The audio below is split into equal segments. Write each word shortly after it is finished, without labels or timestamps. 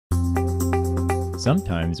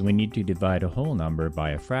Sometimes we need to divide a whole number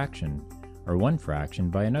by a fraction, or one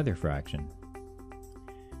fraction by another fraction.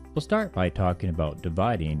 We'll start by talking about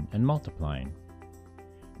dividing and multiplying.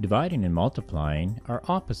 Dividing and multiplying are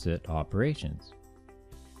opposite operations.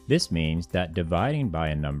 This means that dividing by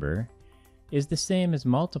a number is the same as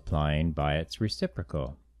multiplying by its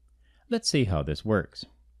reciprocal. Let's see how this works.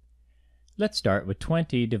 Let's start with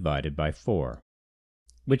 20 divided by 4,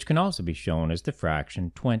 which can also be shown as the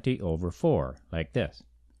fraction 20 over 4, like this.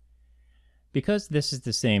 Because this is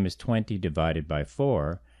the same as 20 divided by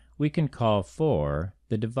 4, we can call 4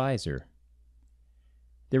 the divisor.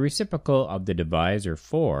 The reciprocal of the divisor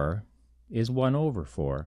 4 is 1 over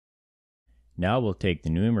 4. Now we'll take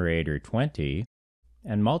the numerator 20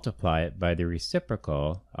 and multiply it by the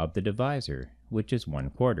reciprocal of the divisor, which is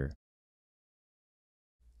 1/4.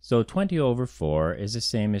 So 20 over 4 is the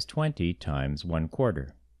same as 20 times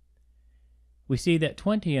 1/4. We see that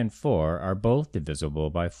 20 and 4 are both divisible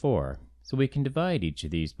by 4, so we can divide each of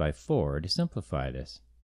these by 4 to simplify this.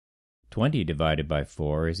 20 divided by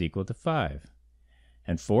 4 is equal to 5,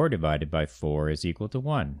 and 4 divided by 4 is equal to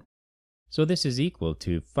 1. So this is equal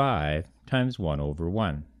to 5 times 1 over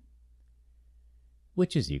 1,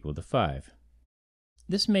 which is equal to 5.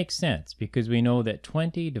 This makes sense because we know that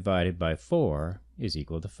 20 divided by 4 is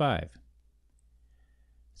equal to 5.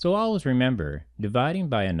 So always remember, dividing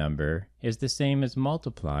by a number is the same as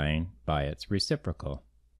multiplying by its reciprocal.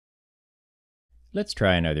 Let's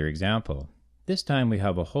try another example. This time we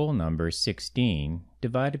have a whole number 16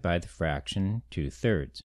 divided by the fraction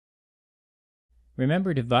 2/3.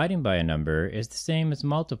 Remember, dividing by a number is the same as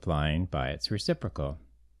multiplying by its reciprocal.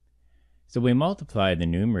 So we multiply the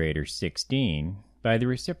numerator 16 by the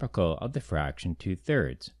reciprocal of the fraction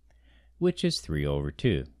 2/3, which is 3 over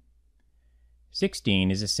 2.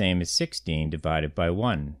 16 is the same as 16 divided by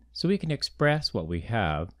 1, so we can express what we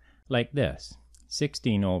have like this: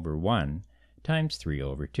 16 over 1 times 3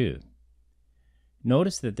 over 2.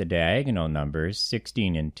 Notice that the diagonal numbers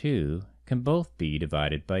 16 and 2 can both be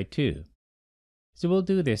divided by 2. So we'll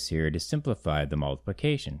do this here to simplify the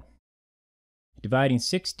multiplication. Dividing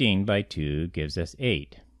 16 by 2 gives us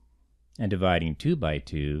 8, and dividing 2 by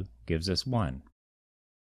 2 gives us 1.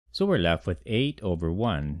 So we're left with 8 over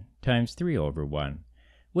 1 times 3 over 1,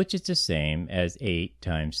 which is the same as 8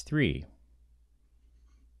 times 3.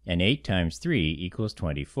 And 8 times 3 equals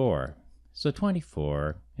 24, so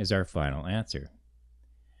 24 is our final answer.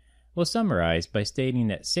 We'll summarize by stating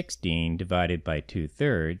that 16 divided by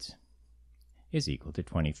 2/3 is equal to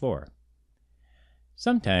 24.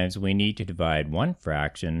 Sometimes we need to divide one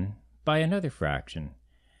fraction by another fraction.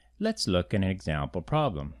 Let's look at an example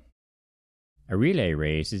problem. A relay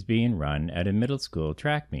race is being run at a middle school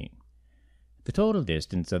track meet. The total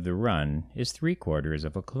distance of the run is 3/4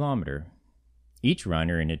 of a kilometer. Each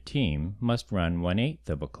runner in a team must run 1/8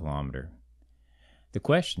 of a kilometer. The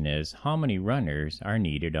question is, how many runners are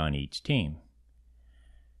needed on each team?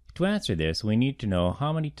 To answer this, we need to know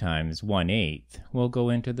how many times 1/8 will go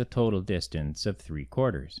into the total distance of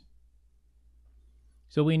 3/4.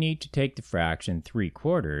 So we need to take the fraction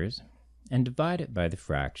 3/4 and divide it by the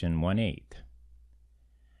fraction 1/8.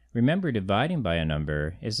 Remember, dividing by a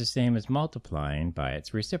number is the same as multiplying by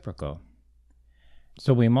its reciprocal.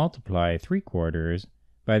 So we multiply 3/4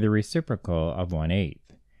 by the reciprocal of 1/8,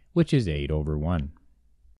 which is 8 over 1.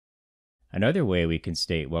 Another way we can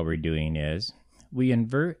state what we're doing is, we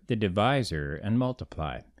invert the divisor and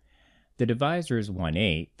multiply. The divisor is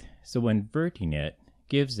 1/8, so inverting it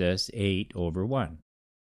gives us 8 over 1,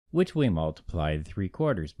 which we multiply the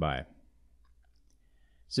 3/4 by.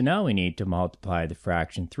 So now we need to multiply the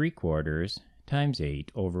fraction 3/4 times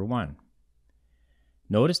 8 over 1.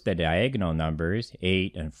 Notice the diagonal numbers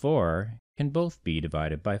 8 and 4 can both be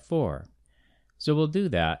divided by 4, so we'll do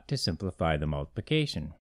that to simplify the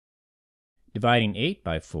multiplication. Dividing 8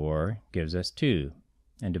 by 4 gives us 2,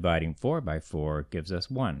 and dividing 4 by 4 gives us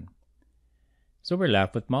 1. So we're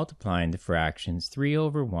left with multiplying the fractions 3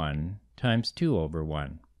 over 1 times 2 over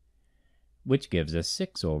 1, which gives us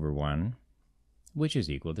 6 over 1, which is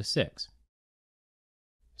equal to 6.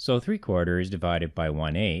 So 3/4 divided by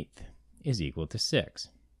 1/8 is equal to 6.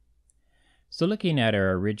 So looking at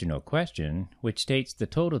our original question, which states the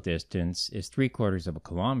total distance is 3/4 of a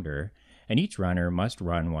kilometer, and each runner must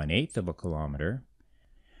run 1/8 of a kilometer,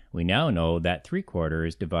 we now know that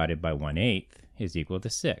 3/4 divided by 1/8 is equal to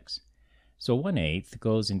 6. So 1/8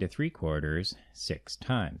 goes into 3/4 6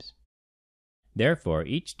 times. Therefore,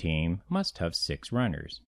 each team must have 6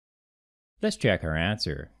 runners. Let's check our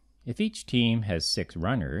answer. If each team has 6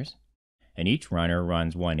 runners, and each runner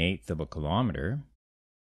runs 1/8 of a kilometer,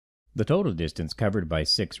 the total distance covered by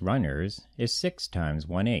 6 runners is 6 times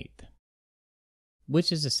 1/8. which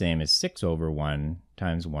is the same as 6 over 1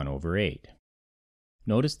 times 1 over 8.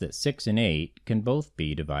 Notice that 6 and 8 can both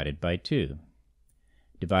be divided by 2.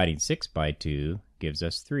 Dividing 6 by 2 gives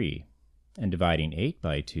us 3, and dividing 8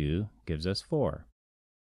 by 2 gives us 4.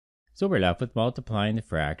 So we're left with multiplying the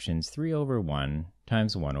fractions 3 over 1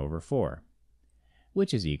 times 1 over 4,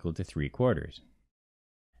 which is equal to 3/4.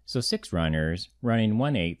 So 6 runners running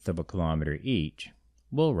 1/8 of a kilometer each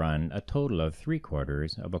will run a total of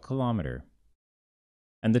 3/4 of a kilometer.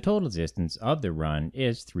 And the total distance of the run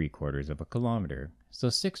is 3/4 of a kilometer, so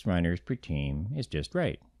 6 runners per team is just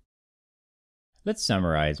right. Let's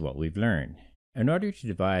summarize what we've learned. In order to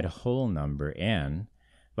divide a whole number n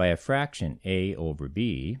by a fraction a over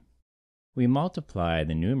b, we multiply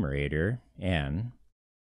the numerator, n,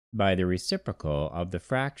 by the reciprocal of the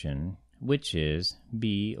fraction, which is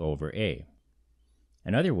b over a.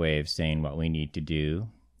 Another way of saying what we need to do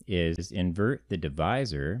is invert the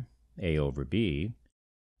divisor, a over b,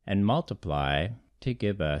 and multiply to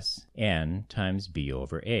give us n times b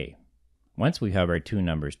over a. Once we have our two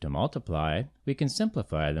numbers to multiply, we can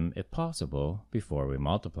simplify them if possible before we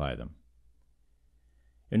multiply them.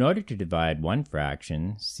 In order to divide one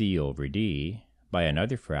fraction, c over d, by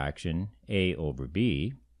another fraction, a over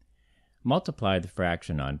b, multiply the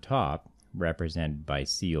fraction on top, represented by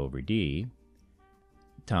c over d,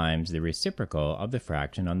 times the reciprocal of the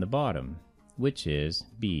fraction on the bottom, which is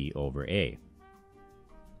b over a.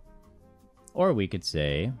 Or we could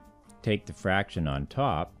say, take the fraction on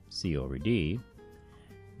top, c over d,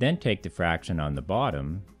 then take the fraction on the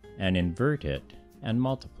bottom and invert it and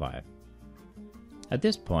multiply. At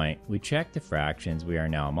this point, we check the fractions we are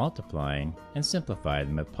now multiplying and simplify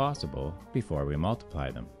them if possible before we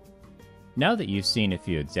multiply them. Now that you've seen a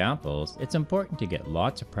few examples, it's important to get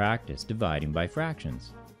lots of practice dividing by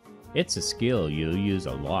fractions. It's a skill you'll use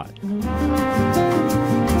a lot.